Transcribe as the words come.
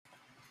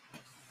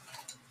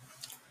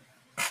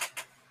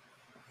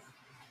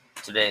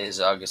Today is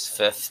August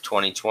 5th,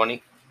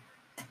 2020.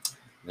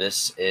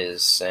 This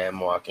is Sam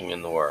Walking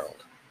in the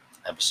World,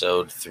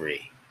 episode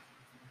 3.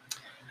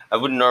 I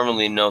wouldn't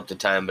normally note the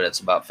time, but it's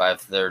about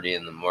 5:30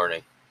 in the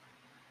morning.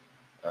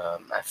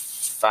 I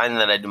find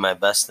that I do my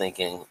best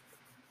thinking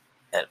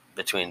at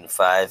between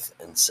 5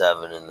 and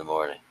 7 in the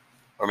morning.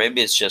 Or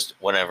maybe it's just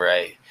whenever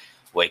I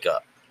wake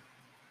up.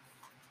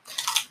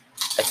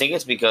 I think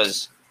it's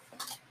because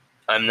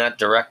I'm not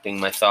directing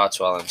my thoughts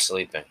while I'm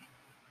sleeping.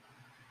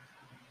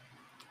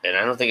 And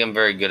I don't think I'm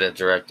very good at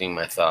directing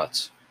my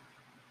thoughts.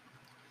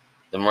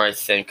 The more I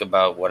think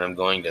about what I'm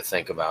going to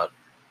think about,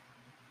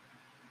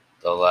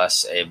 the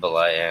less able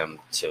I am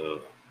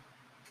to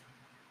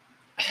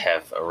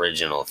have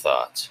original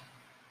thoughts.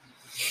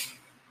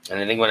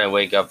 And I think when I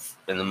wake up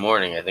in the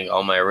morning, I think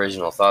all my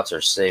original thoughts are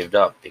saved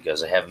up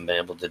because I haven't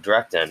been able to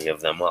direct any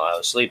of them while I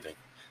was sleeping.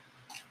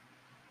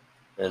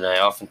 And I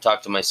often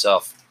talk to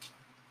myself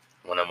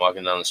when I'm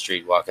walking down the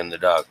street, walking the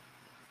dog,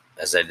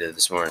 as I did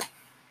this morning.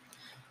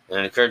 And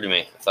it occurred to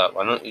me, I thought,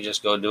 why don't you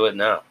just go do it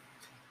now?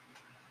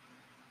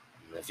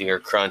 And if you hear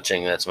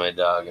crunching, that's my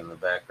dog in the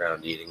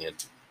background eating an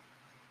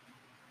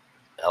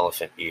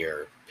elephant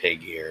ear,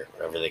 pig ear,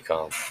 whatever they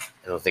call them.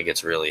 I don't think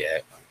it's really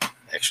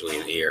actually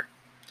an ear.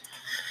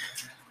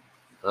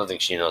 I don't think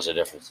she knows the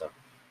difference, though.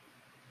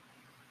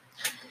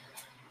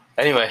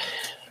 Anyway,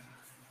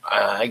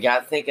 I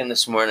got thinking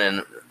this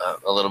morning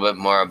a little bit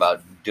more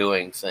about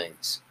doing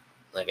things,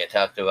 like I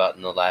talked about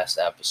in the last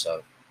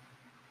episode.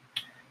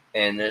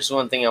 And there's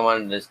one thing I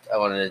wanted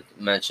to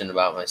mention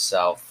about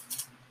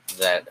myself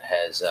that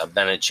has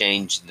been a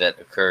change that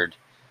occurred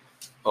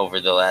over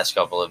the last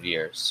couple of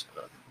years,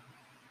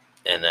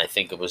 and I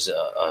think it was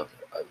a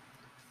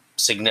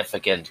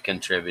significant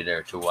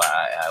contributor to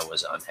why I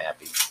was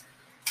unhappy.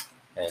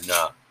 And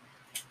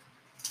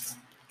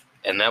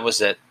that was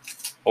that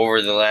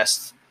over the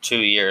last 2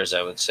 years,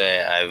 I would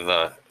say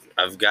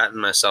I've gotten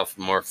myself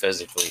more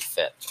physically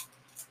fit.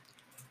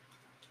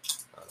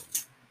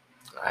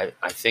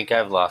 I think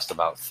I've lost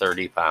about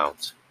 30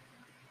 pounds.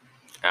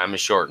 I'm a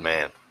short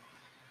man,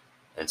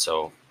 and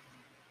so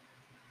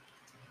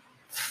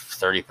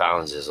 30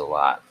 pounds is a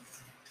lot.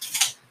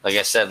 Like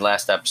I said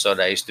last episode,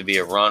 I used to be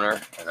a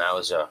runner, and I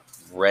was a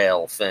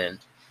rail thin.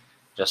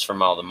 Just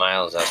from all the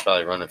miles, I was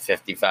probably running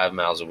 55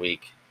 miles a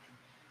week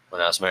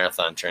when I was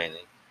marathon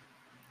training.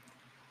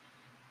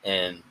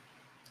 And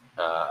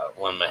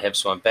when my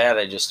hips went bad,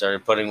 I just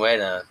started putting weight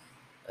on.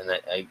 And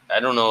I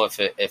don't know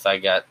if I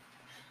got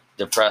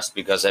depressed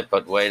because I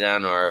put weight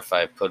on or if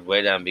I put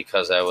weight on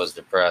because I was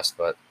depressed,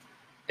 but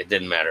it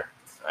didn't matter.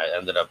 I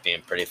ended up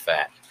being pretty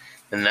fat.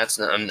 And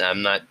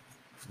I'm not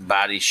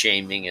body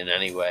shaming in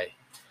any way.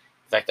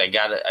 In fact, I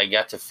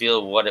got to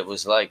feel what it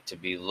was like to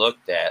be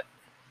looked at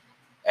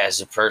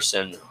as a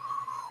person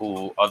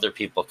who other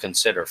people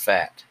consider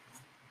fat.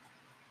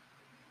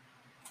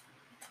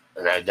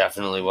 And I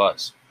definitely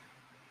was.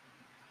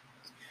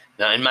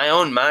 Now, in my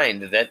own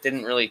mind, that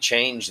didn't really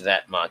change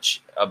that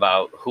much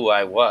about who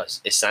I was,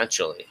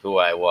 essentially who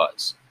I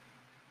was,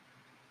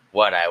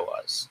 what I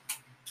was.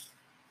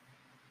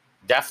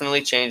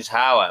 Definitely changed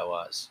how I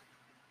was.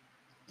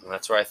 And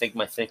that's where I think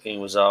my thinking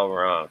was all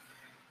wrong.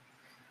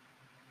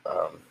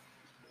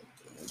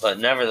 But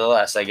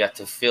nevertheless, I got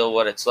to feel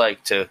what it's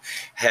like to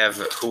have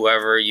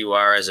whoever you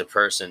are as a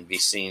person be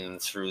seen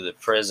through the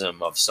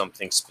prism of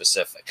something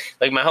specific.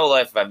 Like my whole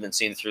life, I've been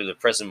seen through the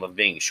prism of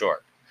being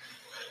short.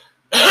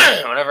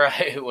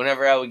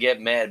 whenever I would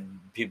get mad,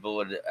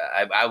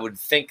 I would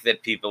think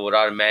that people would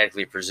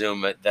automatically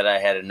presume that I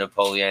had a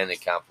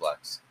Napoleonic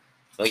complex.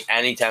 Like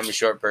anytime a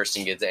short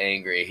person gets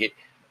angry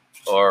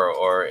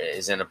or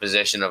is in a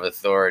position of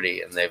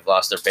authority and they've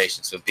lost their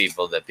patience with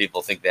people, that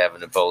people think they have a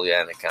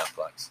Napoleonic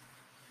complex.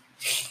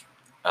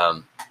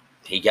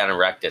 He kind of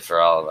wrecked it for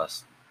all of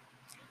us.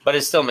 But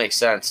it still makes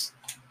sense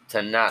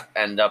to not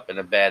end up in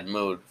a bad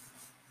mood,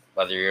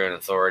 whether you're in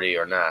authority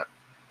or not.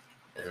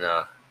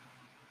 And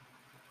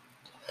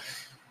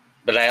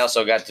but I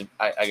also got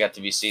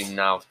to be seen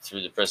now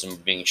through the prism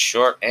of being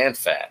short and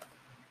fat.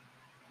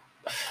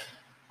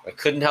 I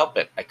couldn't help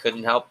it. I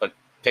couldn't help but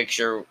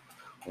picture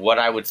what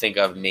I would think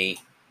of me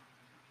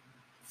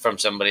from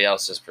somebody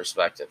else's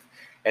perspective.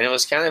 And it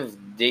was kind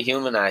of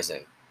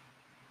dehumanizing.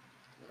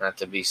 Not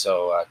to be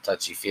so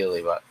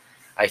touchy-feely, but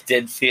I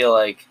did feel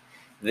like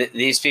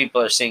these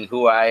people are seeing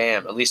who I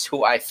am, at least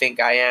who I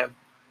think I am,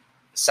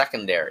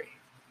 secondary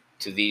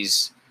to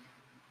these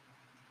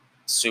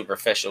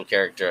superficial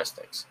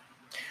characteristics.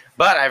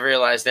 But I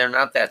realized they're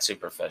not that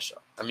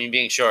superficial. I mean,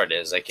 being short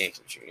is. You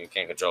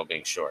can't control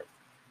being short.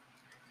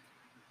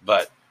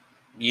 But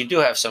you do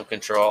have some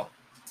control,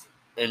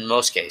 in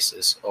most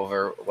cases,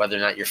 over whether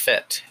or not you're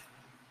fit.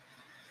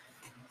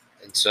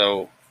 And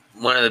so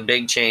one of the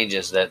big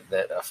changes that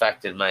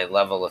affected my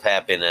level of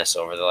happiness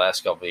over the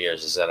last couple of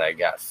years is that I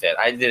got fit.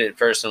 I did it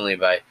personally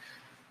by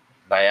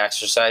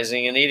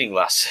exercising and eating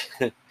less.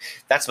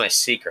 That's my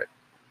secret.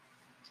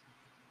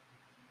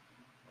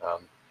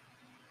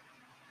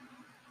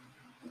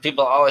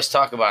 People always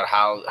talk about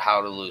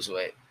how to lose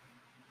weight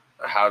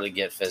or how to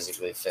get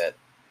physically fit.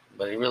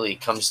 but it really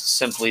comes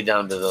simply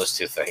down to those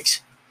two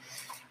things.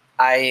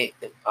 I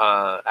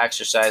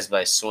exercise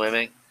by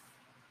swimming.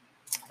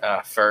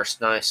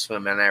 First, I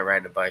swim and I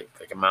ride a bike,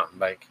 like a mountain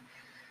bike.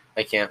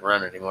 I can't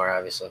run anymore,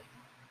 obviously,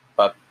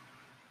 but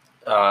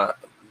uh,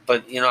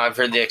 I've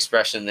heard the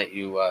expression that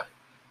you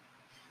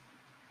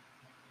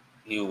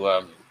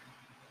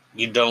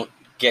you don't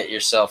get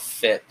yourself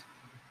fit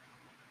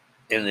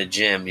in the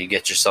gym; you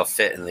get yourself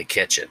fit in the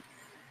kitchen,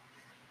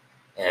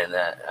 and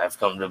I've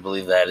come to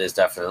believe that is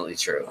definitely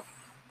true.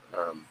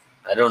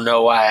 I don't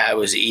know why I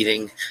was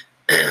eating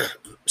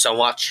so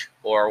much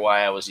or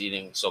why I was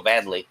eating so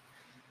badly,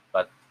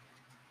 but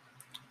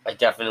I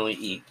definitely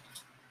eat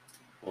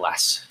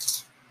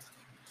less.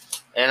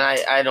 And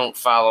I don't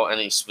follow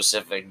any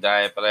specific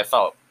diet, but I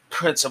follow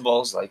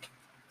principles like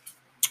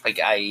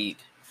I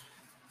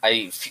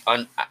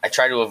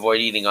try to avoid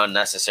eating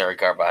unnecessary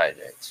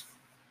carbohydrates.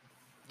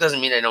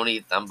 Doesn't mean I don't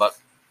eat them, but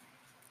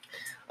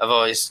I've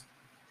always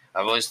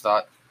I've always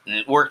thought, and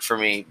it worked for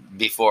me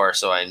before,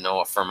 so I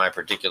know for my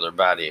particular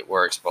body it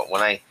works. But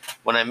when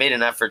I made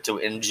an effort to,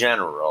 in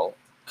general,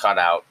 cut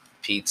out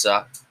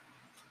pizza,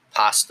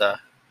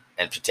 pasta,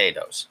 and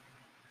potatoes,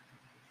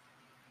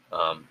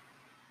 um,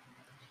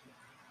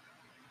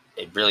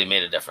 it really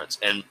made a difference.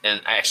 And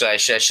actually, I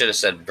should have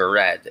said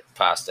bread,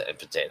 pasta, and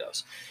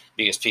potatoes,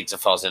 because pizza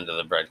falls into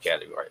the bread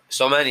category.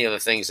 So many of the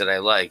things that I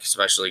like,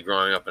 especially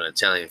growing up in an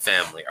Italian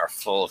family, are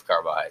full of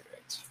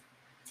carbohydrates.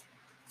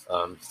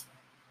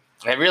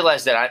 I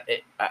realized that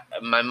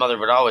my mother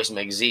would always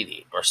make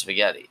ziti or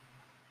spaghetti,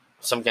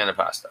 some kind of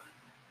pasta,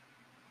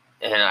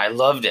 and I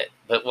loved it.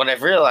 But what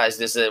I've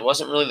realized is that it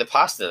wasn't really the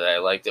pasta that I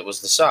liked; it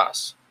was the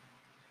sauce.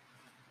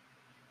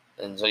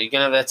 And so you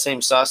can have that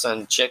same sauce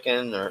on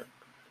chicken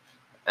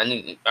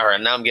all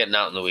right, now I'm getting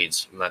out in the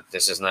weeds.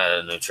 This is not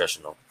a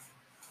nutritional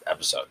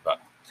episode,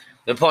 but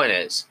the point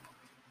is,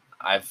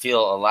 I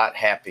feel a lot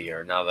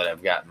happier now that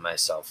I've gotten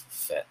myself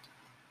fit.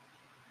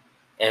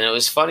 And it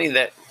was funny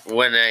that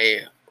when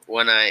I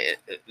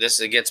this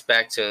gets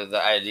back to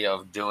the idea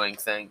of doing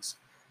things.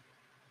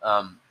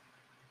 Um,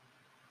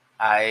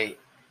 I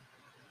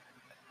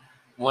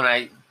when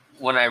I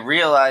when I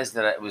realized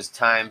that it was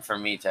time for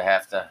me to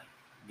have to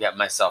get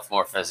myself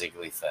more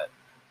physically fit,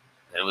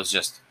 it was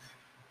just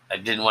I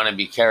didn't want to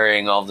be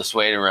carrying all this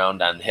weight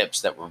around on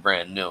hips that were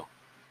brand new.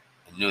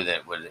 I knew that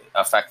it would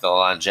affect the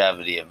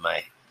longevity of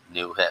my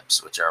new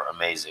hips, which are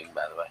amazing,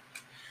 by the way.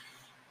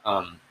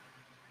 Um,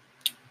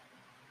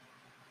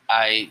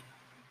 I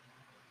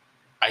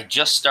I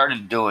just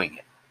started doing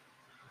it.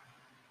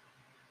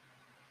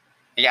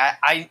 Yeah,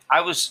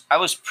 I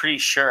was pretty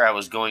sure I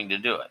was going to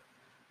do it,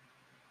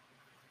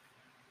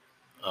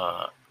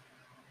 uh,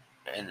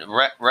 and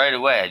right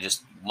away,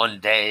 one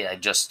day I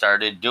just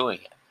started doing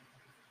it,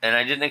 and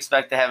I didn't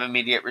expect to have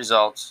immediate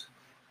results,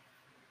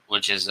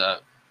 which is a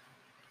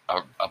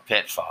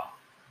pitfall.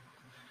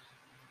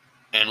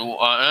 And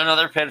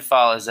another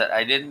pitfall is that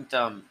I didn't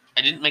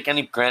make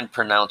any grand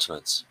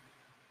pronouncements.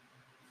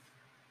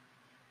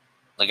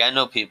 Like I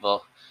know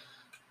people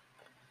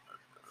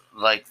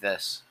like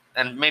this,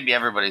 and maybe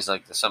everybody's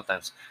like this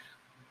sometimes,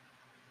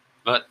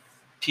 but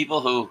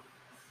people who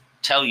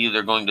tell you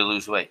they're going to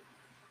lose weight.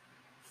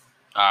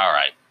 All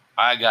right,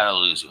 I gotta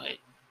lose weight.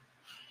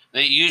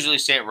 They usually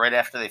say it right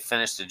after they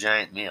finish the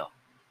giant meal.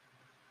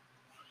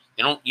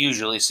 They don't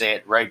usually say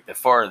it right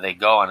before they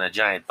go on a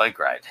giant bike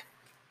ride.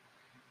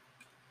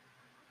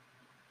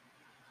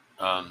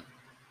 Um,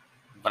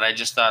 but I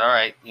just thought, all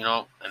right,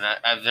 and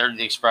I've heard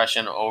the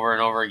expression over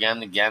and over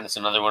again. Again, it's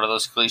another one of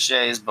those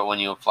cliches, but when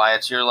you apply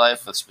it to your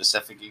life with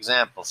specific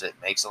examples, it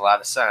makes a lot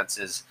of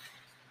sense.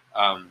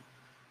 Um,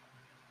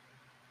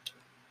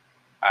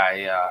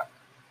 I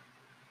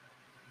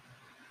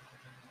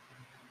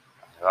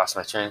lost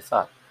my train of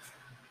thought.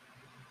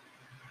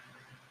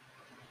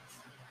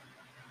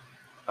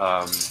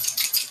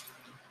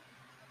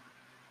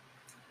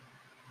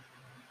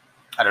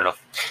 I don't know.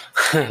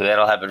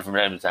 That'll happen from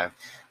time to time,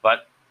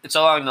 but it's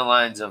along the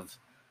lines of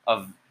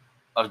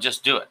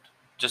just do it,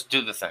 just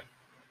do the thing.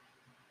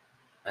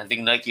 I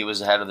think Nike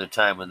was ahead of their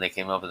time when they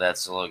came up with that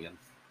slogan.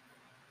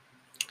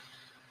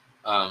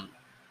 Um,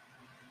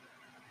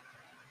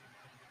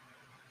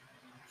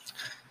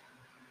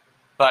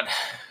 but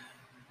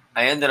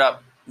I ended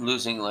up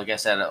losing, like I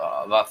said,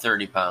 about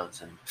 30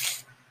 pounds, and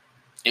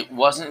it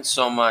wasn't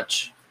so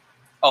much.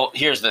 Oh,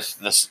 here's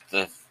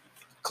the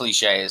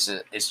cliche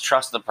is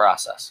trust the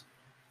process,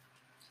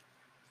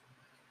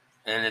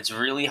 and it's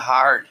really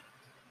hard.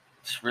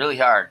 It's really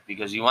hard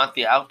because you want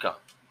the outcome,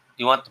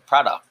 you want the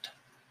product,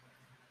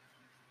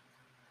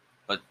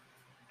 but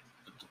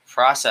the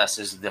process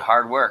is the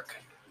hard work,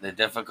 the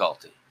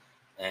difficulty,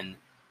 and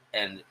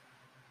and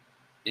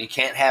you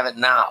can't have it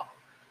now.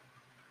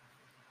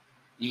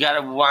 You got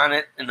to want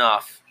it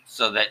enough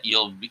so that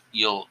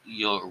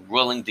you're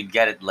willing to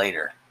get it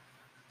later.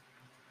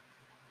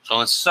 So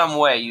in some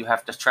way, you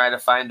have to try to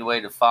find a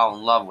way to fall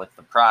in love with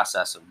the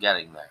process of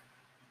getting there,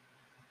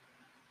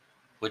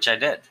 which I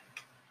did.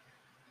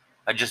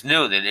 I just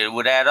knew that it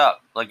would add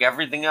up, like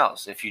everything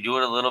else. If you do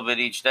it a little bit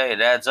each day,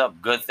 it adds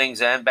up, good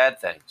things and bad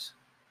things.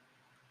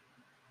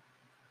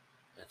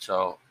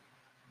 So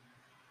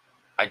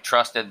I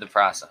trusted the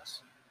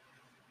process,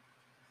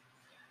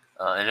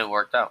 and it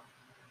worked out.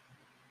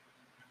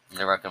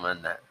 I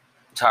recommend that.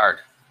 It's hard.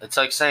 It's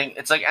like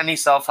any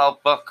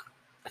self-help book.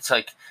 It's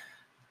like,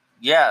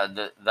 yeah,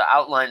 the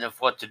outline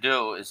of what to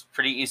do is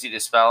pretty easy to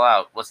spell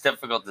out. What's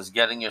difficult is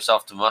getting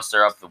yourself to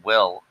muster up the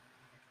will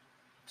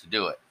to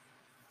do it.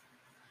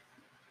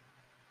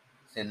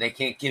 And they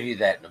can't give you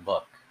that in a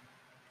book.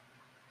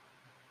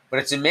 But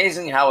it's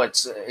amazing how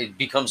it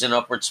becomes an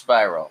upward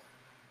spiral.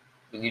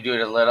 When you do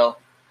it a little,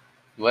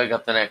 you wake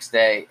up the next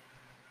day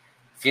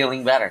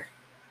feeling better.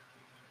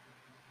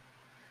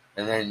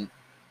 And then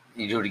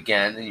you do it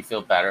again and you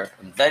feel better.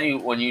 And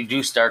then when you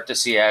do start to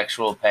see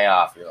actual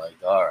payoff, you're like,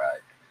 all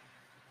right.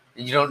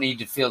 And you don't need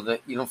to feel the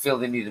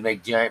need to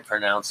make giant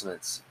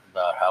pronouncements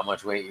about how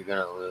much weight you're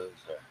going to lose.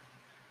 Or,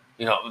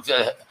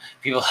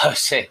 people always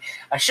say,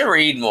 I should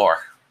read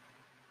more.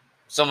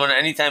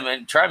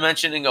 Anytime, try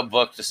mentioning a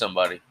book to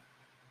somebody.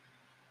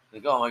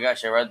 Like, oh my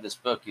gosh, I read this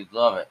book. You'd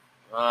love it.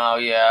 Oh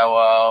yeah,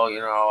 well,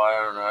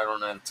 I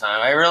don't have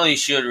time. I really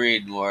should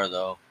read more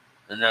though.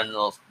 And then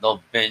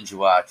they'll binge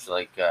watch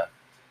like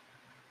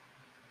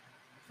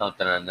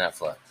something on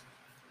Netflix,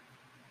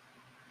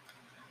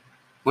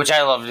 which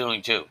I love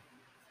doing too.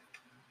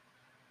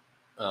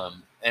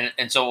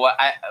 And so what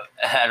I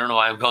don't know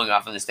why I'm going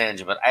off on this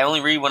tangent, but I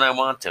only read when I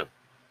want to.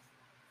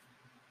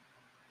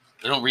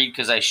 I don't read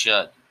because I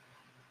should.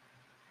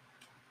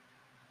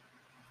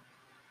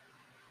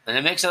 And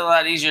it makes it a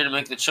lot easier to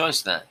make the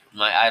choice then, in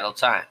my idle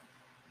time.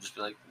 Just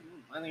be like,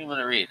 I think I'm going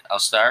to read. I'll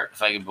start.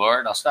 If I get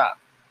bored, I'll stop.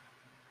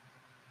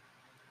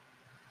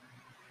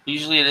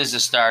 Usually it is the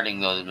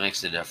starting, though, that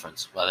makes the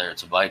difference, whether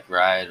it's a bike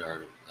ride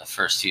or the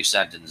first few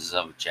sentences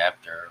of a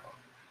chapter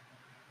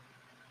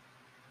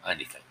or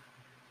anything.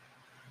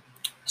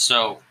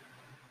 So,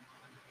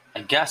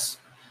 I guess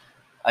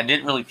I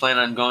didn't really plan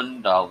on going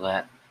into all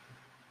that.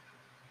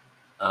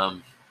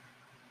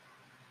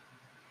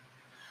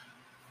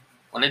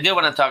 What I did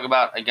want to talk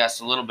about, I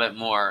guess, a little bit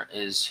more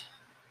is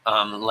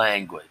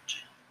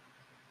language.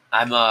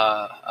 I'm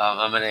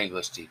an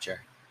English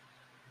teacher,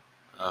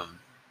 but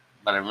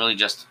I'm really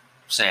just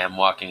Sam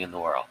walking in the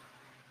world,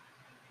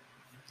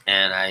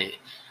 and I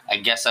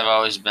guess I've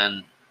always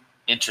been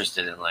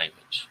interested in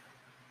language.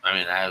 I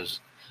mean, I was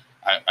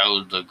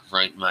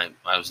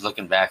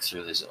looking back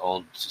through this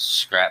old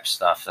scrap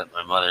stuff that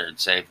my mother had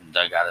saved and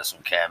dug out of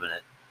some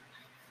cabinet,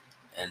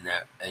 and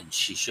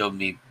she showed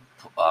me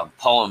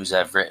poems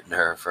I've written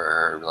her for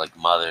her like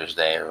Mother's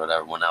Day or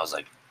whatever when I was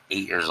like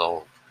 8 years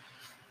old.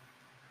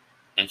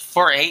 And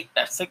for 8,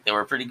 I think they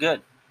were pretty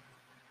good.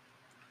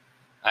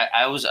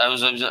 I've always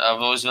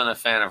been a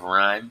fan of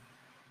rhyme,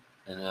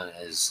 and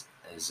as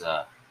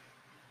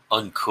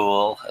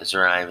uncool as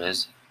rhyme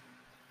is,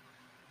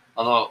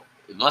 although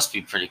it must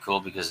be pretty cool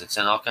because it's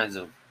in all kinds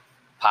of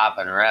pop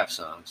and rap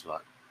songs.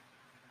 But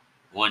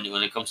when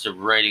it comes to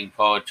writing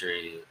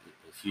poetry,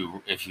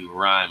 if you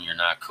rhyme, you're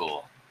not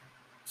cool.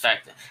 In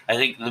fact, I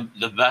think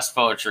the best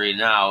poetry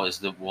now is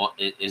the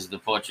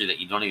poetry that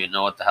you don't even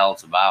know what the hell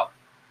it's about,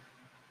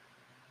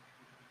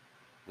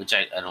 which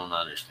I don't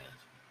understand.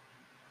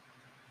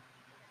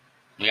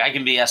 Like, I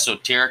can be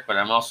esoteric, but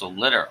I'm also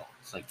literal.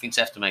 It's like things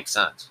have to make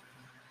sense.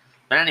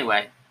 But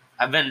anyway,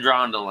 I've been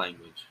drawn to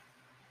language.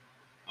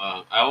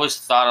 I always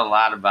thought a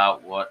lot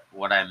about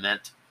what I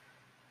meant.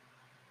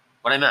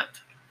 What I meant,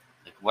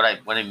 like what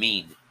I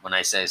mean when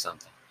I say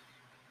something.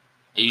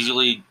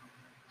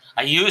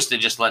 I used to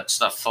just let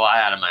stuff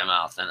fly out of my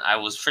mouth, and I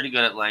was pretty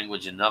good at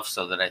language enough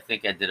so that I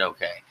think I did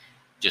okay,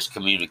 just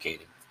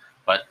communicating.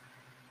 But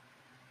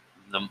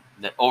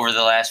over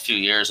the last few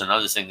years,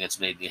 another thing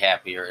that's made me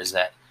happier is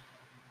that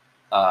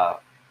I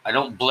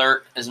don't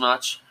blurt as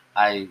much.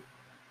 I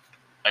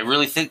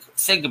really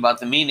think about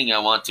the meaning I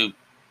want to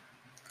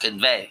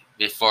convey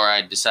before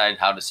I decide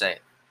how to say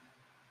it.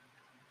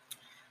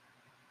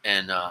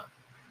 And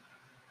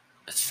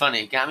it's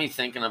funny. It got me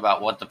thinking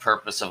about what the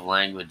purpose of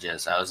language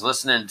is. I was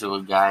listening to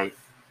a guy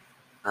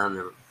on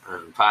the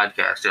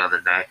podcast the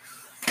other day,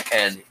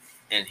 and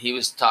he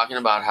was talking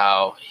about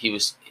how he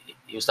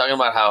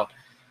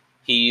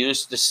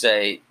used to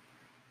say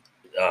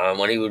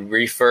when he would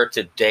refer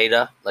to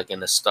data, like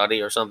in a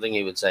study or something,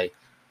 he would say,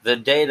 the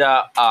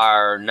data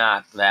are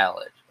not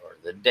valid, or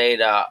the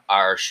data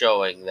are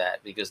showing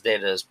that, because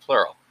data is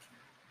plural.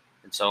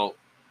 And so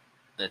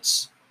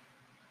it's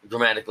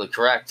grammatically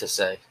correct to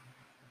say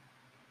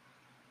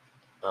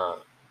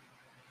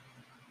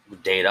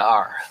data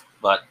are,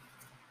 but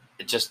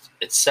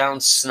it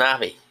sounds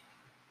snobby.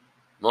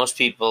 Most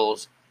people,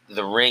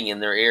 the ring in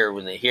their ear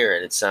when they hear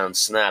it sounds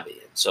snobby.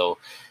 And so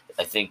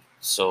I think,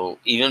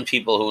 even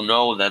people who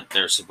know that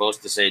they're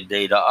supposed to say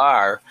data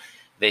are,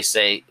 they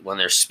say, when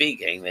they're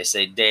speaking, they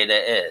say data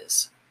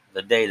is.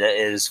 The data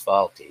is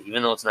faulty,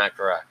 even though it's not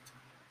correct.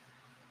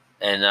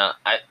 And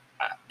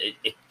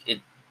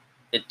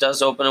it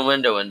does open a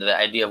window into the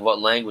idea of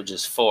what language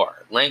is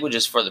for. Language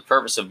is for the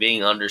purpose of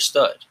being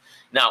understood.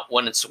 Now,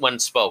 when it's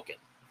spoken,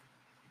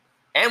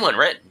 and when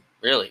written,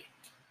 really.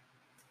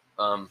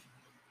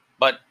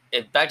 But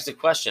it begs the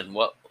question: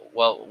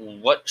 well,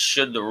 what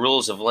should the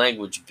rules of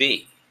language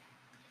be?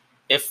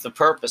 If the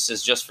purpose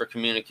is just for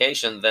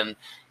communication, then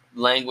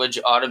language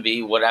ought to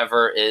be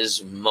whatever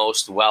is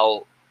most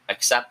well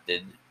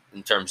accepted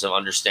in terms of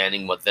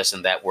understanding what this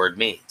and that word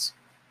means.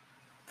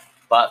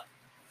 But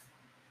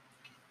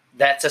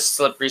that's a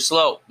slippery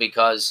slope,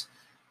 because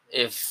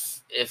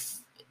if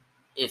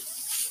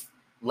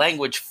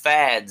language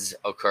fads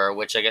occur,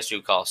 which I guess you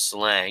would call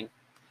slang,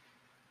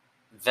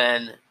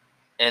 then,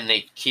 and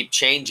they keep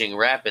changing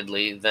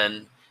rapidly,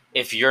 then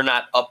if you're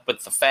not up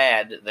with the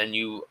fad, then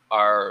you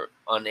are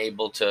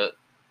unable to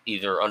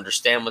either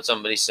understand what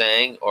somebody's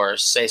saying or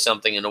say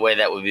something in a way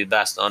that would be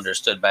best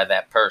understood by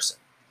that person.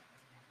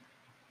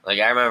 Like,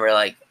 I remember,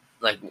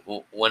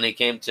 when it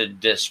came to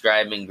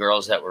describing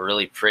girls that were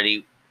really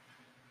pretty,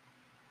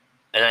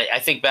 and I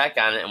think back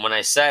on it, and when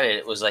I said it,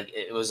 it was like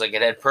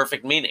it had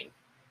perfect meaning.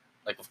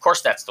 Like, of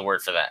course, that's the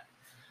word for that.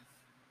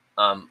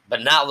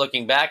 But now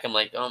looking back, I'm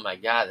like, oh my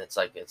God, it's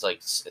like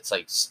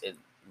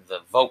the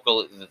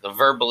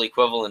verbal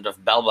equivalent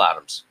of bell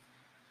bottoms.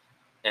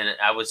 And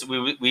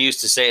we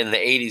used to say in the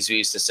 80s, we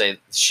used to say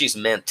she's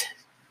mint.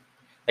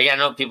 Like, I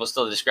know people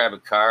still describe a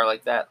car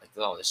like that, like,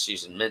 oh,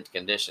 she's in mint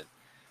condition.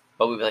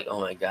 But we'd be like, oh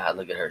my God,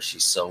 look at her,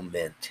 she's so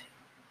mint.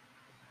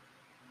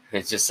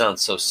 It just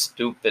sounds so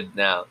stupid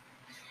now.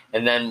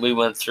 And then we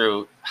went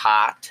through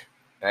hot,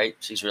 right?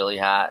 She's really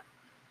hot.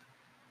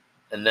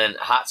 And then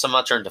hot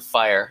somehow turned to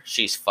fire.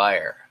 She's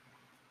fire.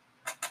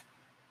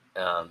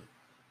 And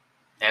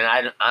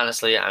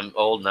honestly, I'm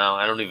old now.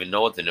 I don't even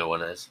know what the new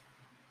one is.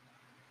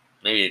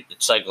 Maybe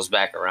it cycles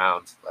back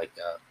around, like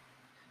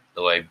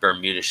the way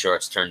Bermuda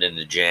shorts turned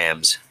into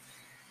jams.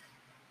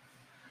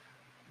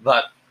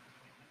 But,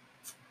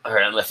 all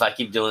right, if I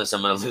keep doing this,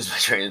 I'm going to lose my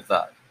train of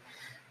thought.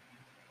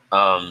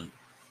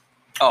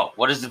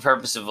 What is the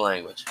purpose of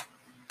language?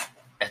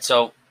 And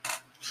so,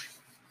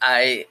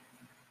 I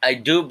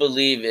do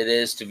believe it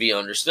is to be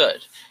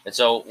understood. And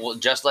so,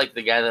 just like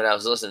the guy that I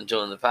was listening to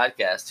on the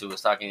podcast who was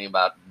talking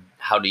about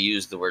how to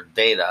use the word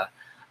data,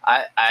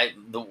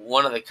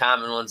 one of the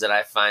common ones that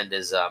I find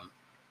is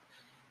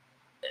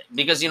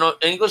because,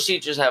 English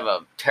teachers have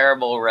a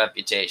terrible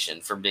reputation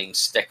for being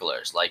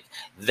sticklers. Like,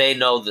 they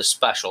know the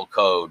special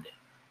code,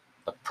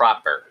 the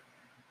proper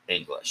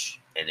English,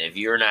 and if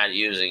you're not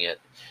using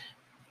it,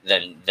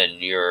 then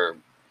you're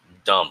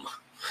dumb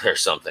or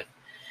something.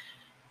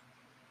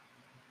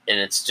 And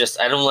it's just,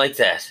 I don't like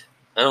that.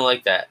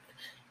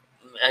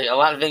 A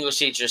lot of English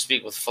teachers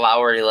speak with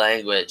flowery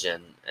language,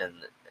 and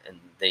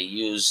they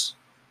use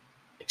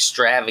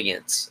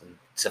extravagance and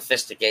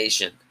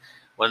sophistication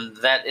when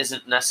that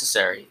isn't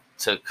necessary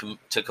to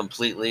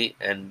completely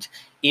and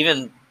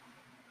even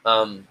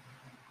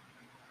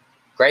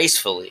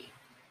gracefully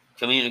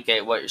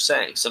communicate what you're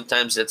saying.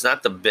 Sometimes it's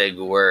not the big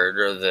word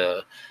or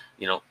the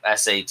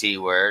SAT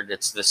word.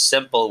 It's the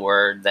simple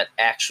word that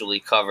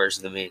actually covers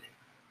the meaning.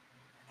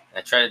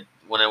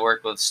 When I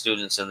work with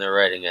students in their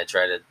writing, I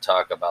try to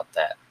talk about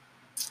that,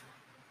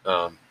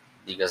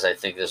 because I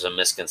think there's a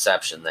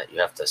misconception that you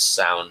have to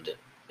sound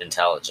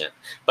intelligent.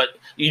 But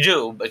you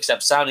do,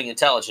 except sounding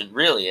intelligent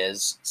really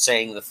is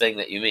saying the thing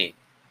that you mean.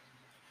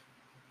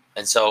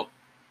 And so,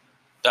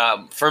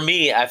 for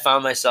me, I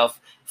found myself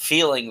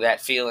feeling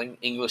that feeling,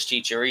 English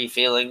teacher-y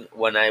feeling,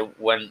 when I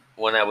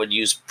would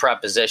use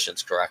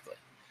prepositions correctly.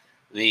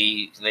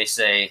 They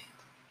say,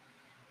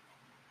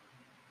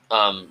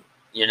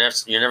 you're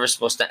never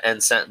supposed to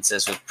end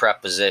sentences with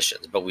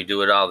prepositions, but we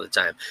do it all the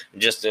time.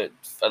 Just a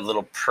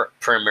little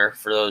primer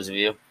for those of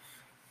you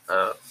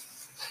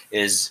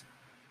is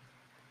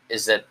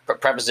that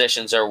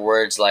prepositions are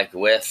words like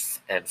with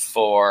and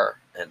for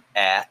and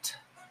at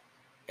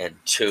and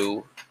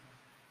to,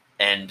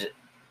 and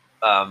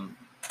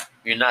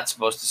you're not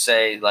supposed to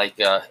say like,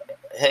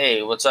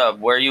 hey, what's up?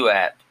 Where are you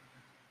at?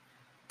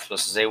 You're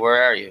supposed to say,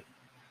 where are you?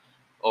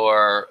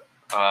 Or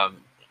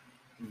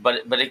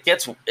but it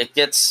gets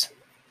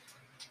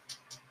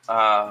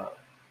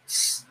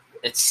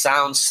it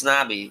sounds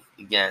snobby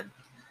again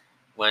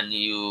when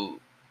you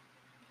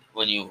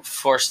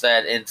force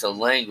that into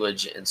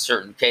language in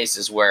certain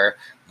cases where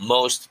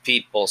most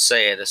people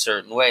say it a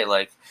certain way.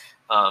 Like,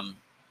 I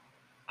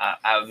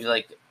would be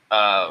like,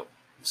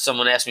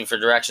 someone asked me for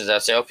directions.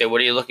 I'd say, okay,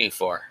 what are you looking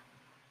for?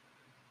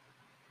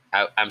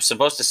 I'm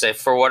supposed to say,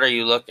 for what are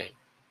you looking?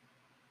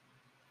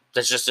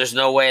 There's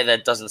no way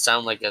that doesn't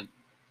sound like a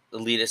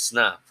elitist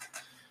snob.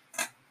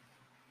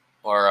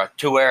 Or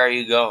to where are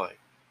you going?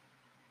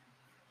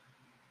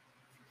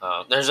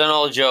 There's an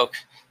old joke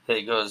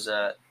that goes,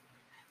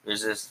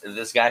 there's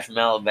this guy from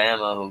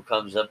Alabama who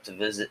comes up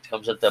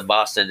to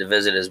Boston to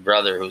visit his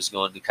brother who's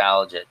going to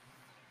college at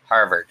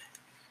Harvard,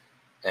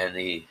 and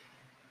he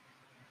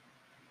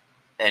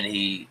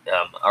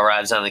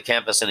arrives on the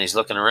campus and he's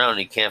looking around and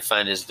he can't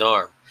find his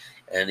dorm,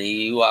 and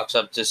he walks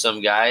up to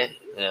some guy.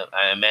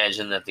 I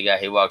imagine that the guy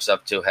he walks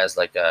up to has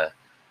like a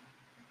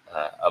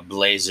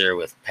blazer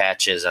with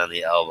patches on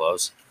the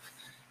elbows,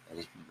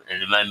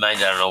 and in my mind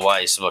I don't know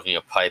why he's smoking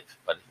a pipe,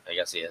 but I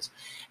guess he is,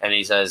 and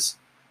he says,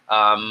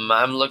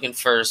 I'm looking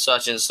for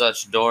such and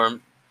such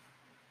dorm.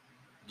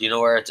 Do you know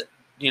where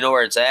Do you know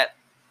where it's at?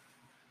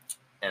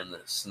 And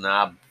the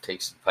snob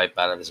takes the pipe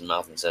out of his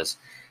mouth and says,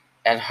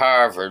 at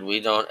Harvard,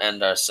 we don't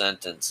end our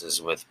sentences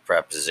with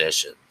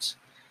prepositions.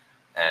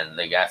 And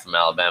the guy from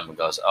Alabama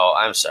goes, oh,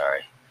 I'm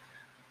sorry.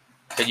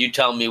 Could you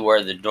tell me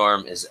where the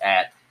dorm is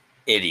at,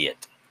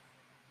 idiot?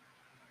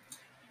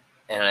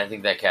 And I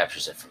think that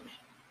captures it for me.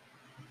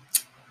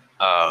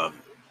 I'm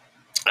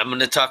going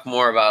to talk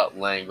more about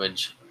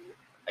language,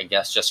 I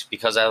guess, just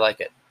because I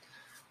like it.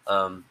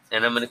 And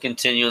I'm going to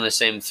continue in the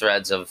same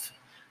threads of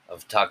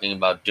talking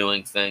about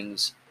doing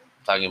things,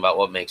 talking about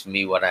what makes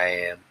me what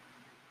I am,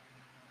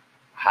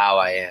 how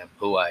I am,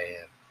 who I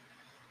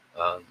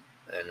am.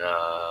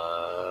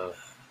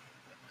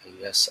 I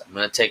guess I'm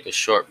going to take a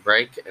short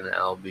break, and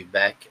I'll be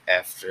back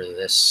after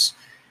this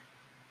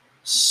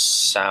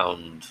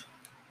sound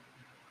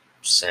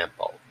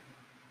sample.